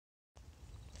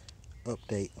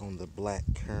update on the black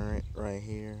currant right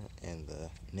here and the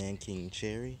Nanking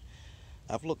cherry.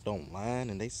 I've looked online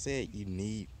and they said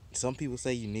some people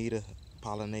say you need a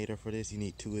pollinator for this. You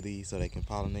need two of these so they can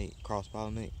cross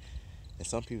pollinate. And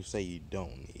some people say you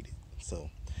don't need it. So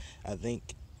I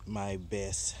think my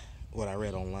best, what I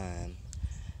read online,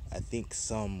 I think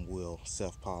some will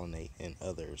self pollinate and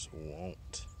others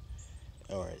won't.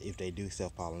 Or if they do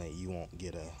self pollinate, you won't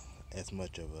get as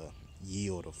much of a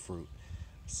yield of fruit.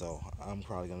 So I'm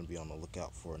probably going to be on the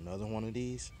lookout for another one of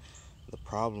these. The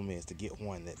problem is to get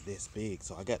one that this big.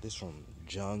 So I got this from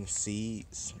Jung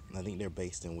Seeds. I think they're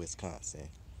based in Wisconsin.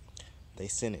 They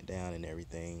sent it down and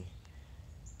everything.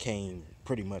 Came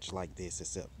pretty much like this,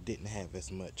 except didn't have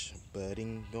as much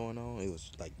budding going on. It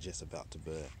was like just about to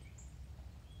bud.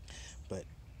 But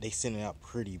they sent it out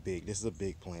pretty big. This is a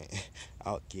big plant.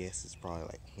 I would guess it's probably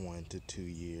like 1 to 2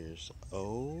 years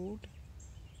old.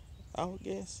 I would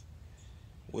guess,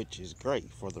 which is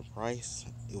great for the price.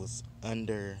 It was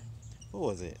under, what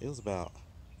was it? It was about,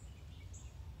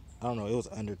 I don't know, it was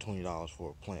under $20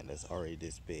 for a plant that's already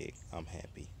this big. I'm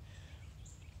happy.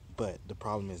 But the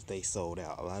problem is they sold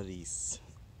out. A lot of these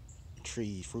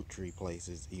fruit tree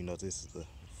places, this is the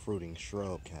fruiting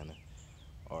shrub kind of,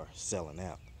 are selling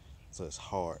out. So it's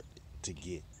hard to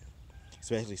get,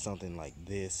 especially something like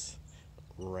this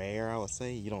rare, I would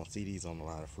say. You don't see these on a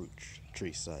lot of fruit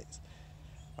tree sites.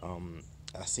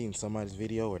 I seen somebody's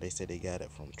video where they said they got it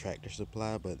from Tractor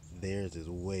Supply, but theirs is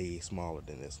way smaller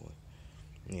than this one.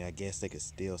 Yeah, I guess they could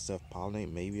still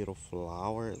self-pollinate. Maybe it'll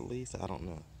flower at least. I don't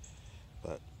know.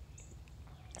 But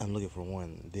I'm looking for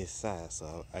one this size,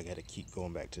 so I got to keep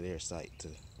going back to their site to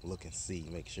look and see,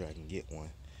 make sure I can get one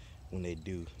when they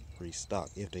do restock,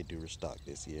 if they do restock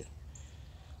this year.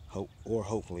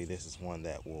 Hopefully this is one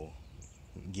that will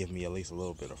give me at least a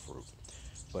little bit of fruit.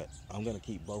 But I'm gonna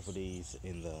keep both of these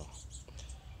in the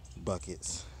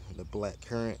buckets. The black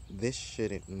currant, this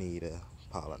shouldn't need a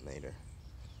pollinator.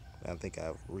 I think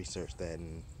I've researched that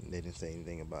and they didn't say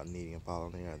anything about needing a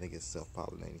pollinator. I think it's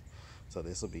self-pollinating, so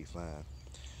this will be fine.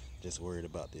 Just worried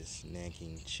about this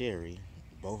Nanking cherry.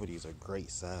 Both of these are great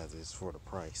sizes for the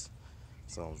price,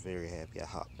 so I'm very happy I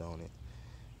hopped on it.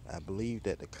 I believe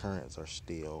that the currants are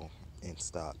still in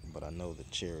stock, but I know the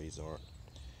cherries aren't.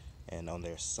 And on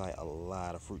their site, a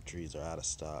lot of fruit trees are out of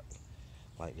stock.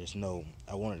 Like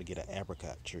I wanted to get an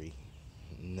apricot tree.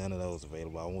 None of those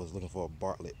available. I was looking for a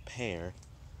Bartlett pear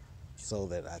so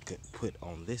that I could put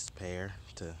on this pear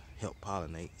to help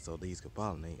pollinate, so these could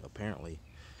pollinate. Apparently,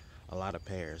 a lot of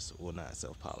pears will not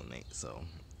self-pollinate,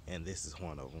 and this is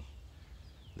one of them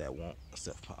that won't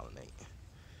self-pollinate.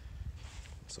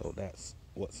 So that's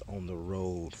what's on the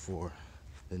road for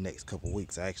the next couple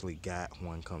weeks. I actually got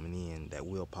one coming in that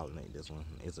will pollinate. This one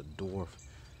is a dwarf,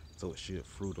 so it should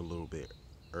fruit a little bit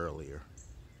earlier.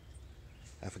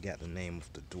 I forgot the name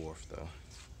of the dwarf though.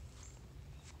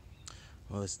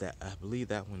 Well, it's that, I believe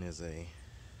that one is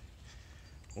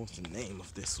what's the name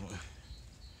of this one?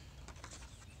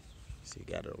 So you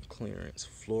got it on clearance.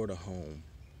 Florida Home.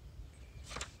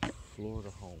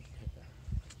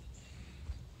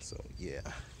 So yeah,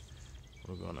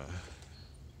 we're gonna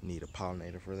need a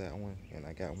pollinator for that one, and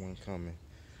I got one coming,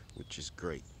 which is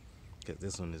great because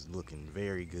this one is looking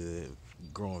very good,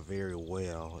 growing very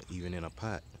well even in a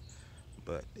pot,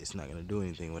 but it's not going to do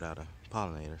anything without a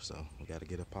pollinator, so we got to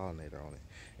get a pollinator on it.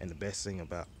 And the best thing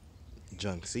about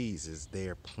Junk Seeds is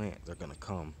their plants are going to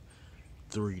come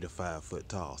 3 to 5 foot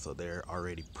tall, so they're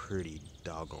already pretty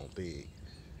doggone big.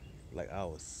 Like, I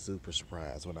was super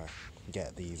surprised when I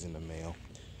got these in the mail.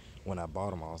 When I bought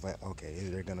them, I was like, okay,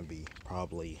 they're gonna be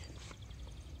probably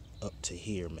up to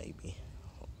here, maybe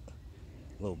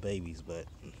little babies, but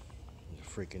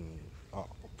freaking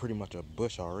pretty much a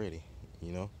bush already,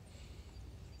 you know.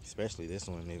 Especially this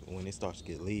one, when it starts to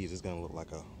get leaves, it's gonna look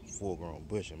like a full-grown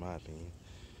bush, in my opinion.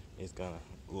 It's gonna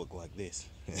look like this,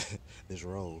 this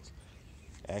rose.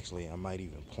 Actually, I might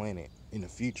even plant it in the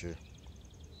future.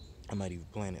 I might even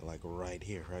plant it like right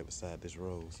here, right beside this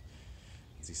rose.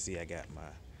 As you see,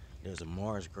 there's a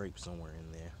Mars grape somewhere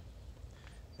in there,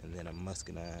 and then a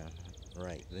muscadine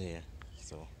right there.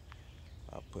 So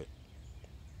I'll put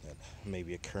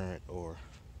maybe a currant or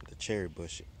the cherry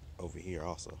bush over here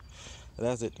also.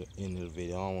 That's it, the end of the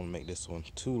video. I don't want to make this one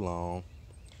too long.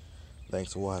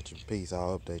 Thanks for watching. Peace.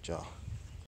 I'll update y'all.